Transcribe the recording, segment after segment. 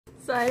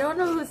So I don't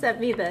know who sent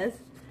me this.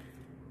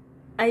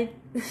 I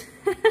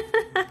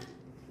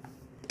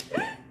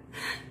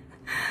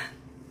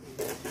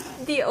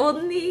the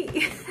only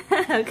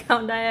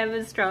account I have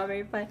is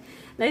Strawberry Pie,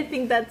 and I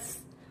think that's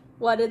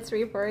what it's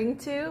referring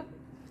to.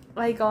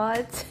 I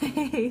got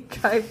a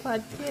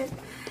tripod kit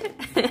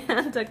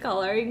and a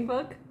coloring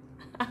book.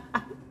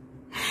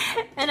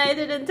 And I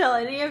didn't tell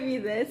any of you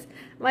this.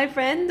 My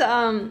friend,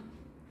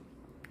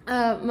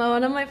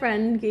 one of my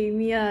friends gave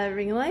me a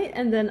ring light,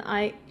 and then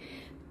I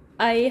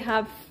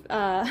have,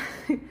 I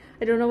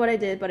don't know what I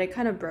did, but I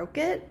kind of broke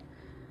it.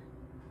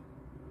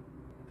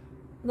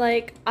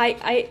 Like,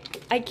 I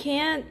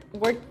can't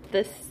work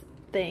this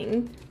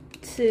thing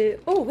to,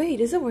 oh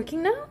wait, is it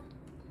working now?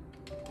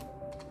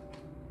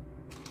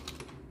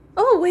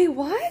 Oh wait,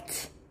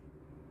 what?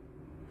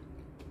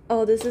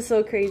 Oh, this is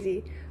so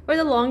crazy. For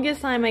the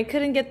longest time, I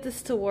couldn't get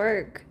this to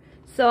work.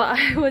 So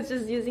I was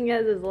just using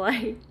it as a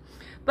light.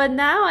 But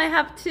now I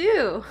have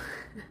two.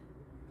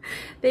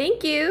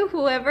 Thank you,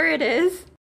 whoever it is.